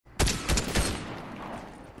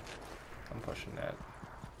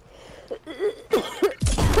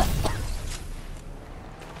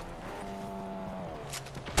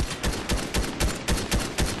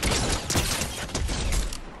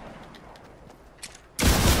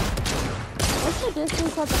the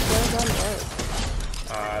distance of the flare gun work?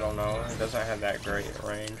 I don't know. It doesn't have that great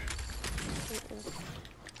range. I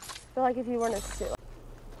feel like if you weren't a suit.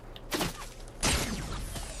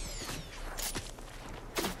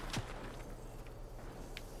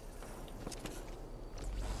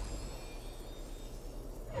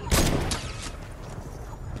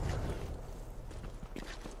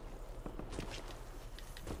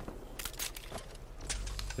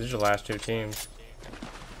 These are the last two teams.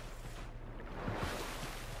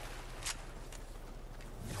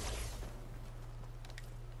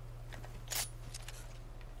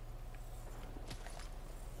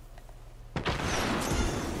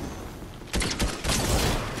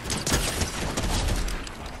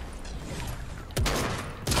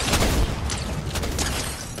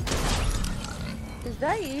 Is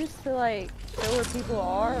that used to like know where people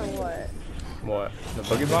are or what? What? The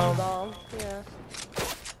boogie bomb? Bomb, yeah.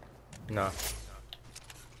 No.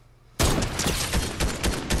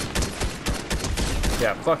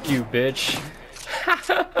 Yeah, fuck you, bitch.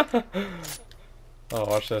 Oh,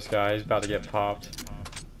 watch this guy. He's about to get popped.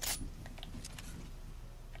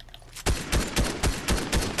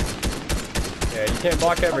 Yeah, you can't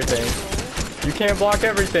block everything. You can't block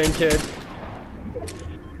everything, kid.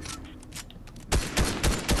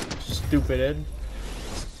 Stupid.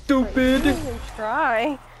 Stupid! Don't even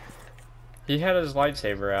try. He had his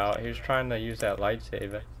lightsaber out. He was trying to use that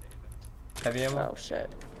lightsaber. Heavy ammo? Oh shit.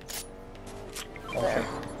 Oh There.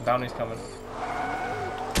 shit. Bounty's coming.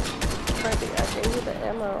 I gave you the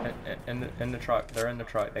ammo. In the truck. They're in the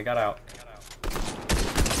truck. They got out.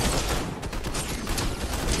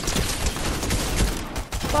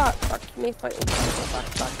 Fuck. Fuck me fighting.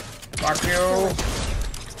 Fuck. Fuck you!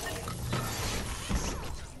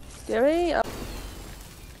 Do you have any?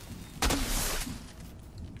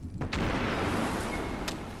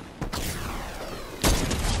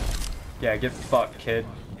 Yeah, get fucked, kid.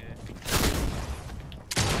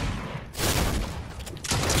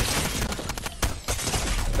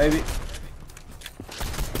 Baby.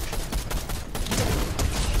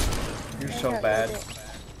 You're so bad.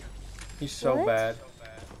 He's so What? bad.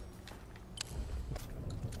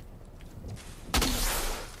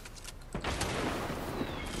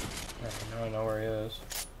 I don't know where he is.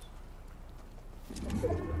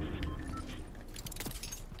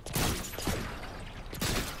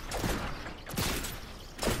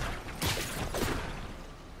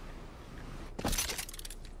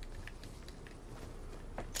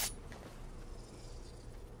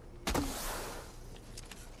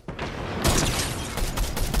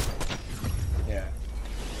 Yeah.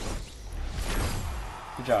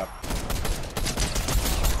 Good job.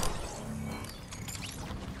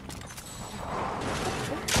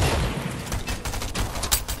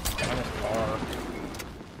 On his car.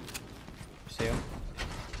 See him?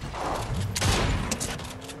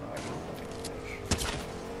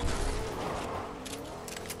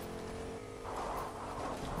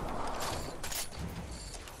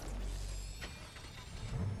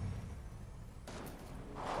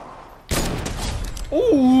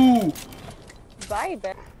 Ooh! Bye,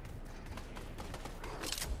 Ben.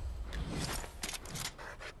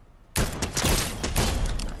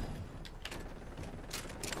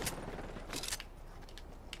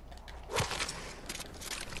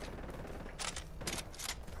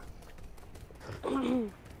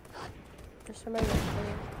 There's somebody next to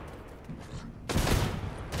me.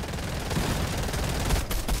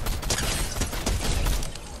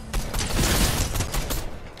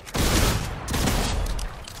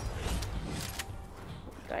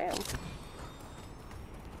 Damn.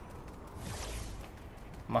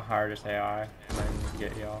 I'm gonna hire this AI and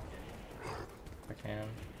get y'all. If I can.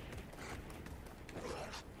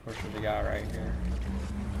 Push the guy right here.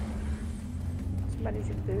 Somebody's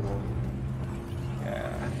a doodle.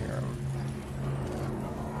 Yeah, I hear him.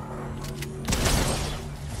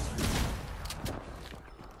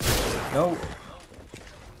 No!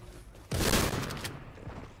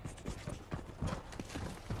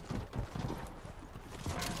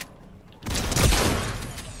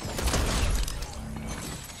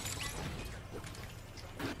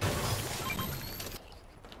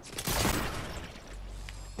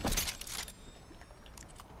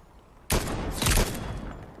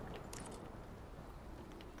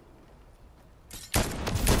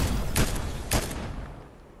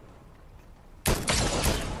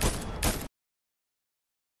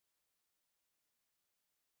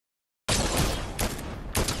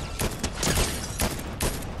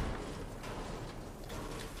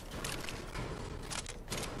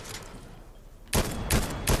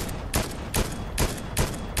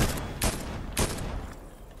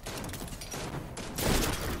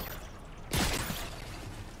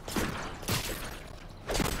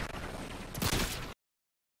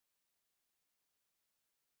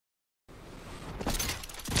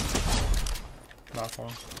 for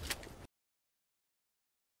him.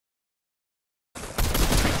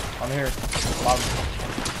 I'm here. Bottom.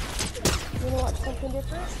 You wanna watch something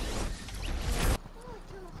different?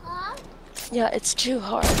 Yeah, it's too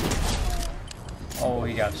hard. Oh,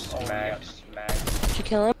 he got smacked. Did you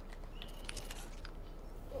kill him?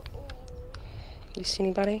 You see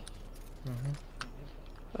anybody? Mm-hmm.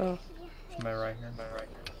 Oh. Somebody right here.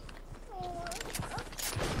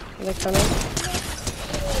 Are they coming?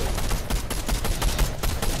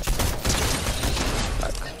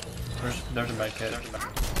 There's a med kit.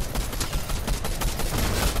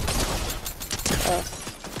 Oh.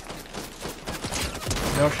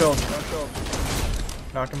 No shield.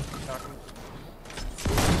 Knocked him.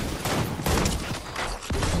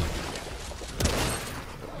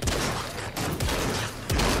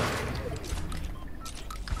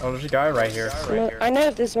 Oh, there's a guy right here. I know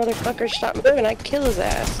if this motherfucker stopped moving, I'd kill his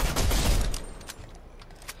ass.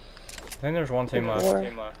 I think there's one team left.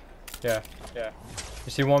 Yeah.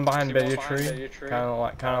 You see one behind the big tree? Kind of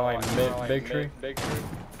like big tree.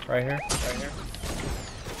 Right here.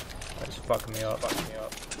 That's fucking me up.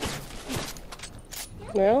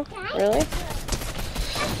 No? Really?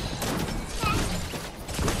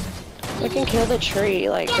 We can kill the tree,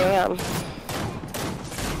 like, damn.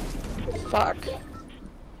 Fuck.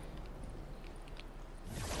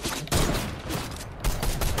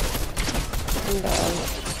 I'm down.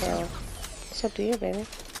 So, it's up to you, baby.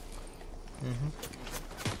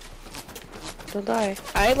 Don't die.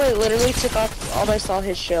 I like literally took off all I saw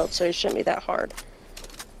his shield, so it shouldn't be that hard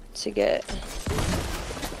to get.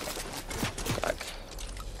 Fuck.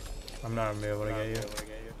 I'm not gonna be able to get you.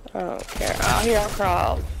 I don't care. Out here, I'll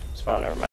crawl. It's fine. Oh, never mind.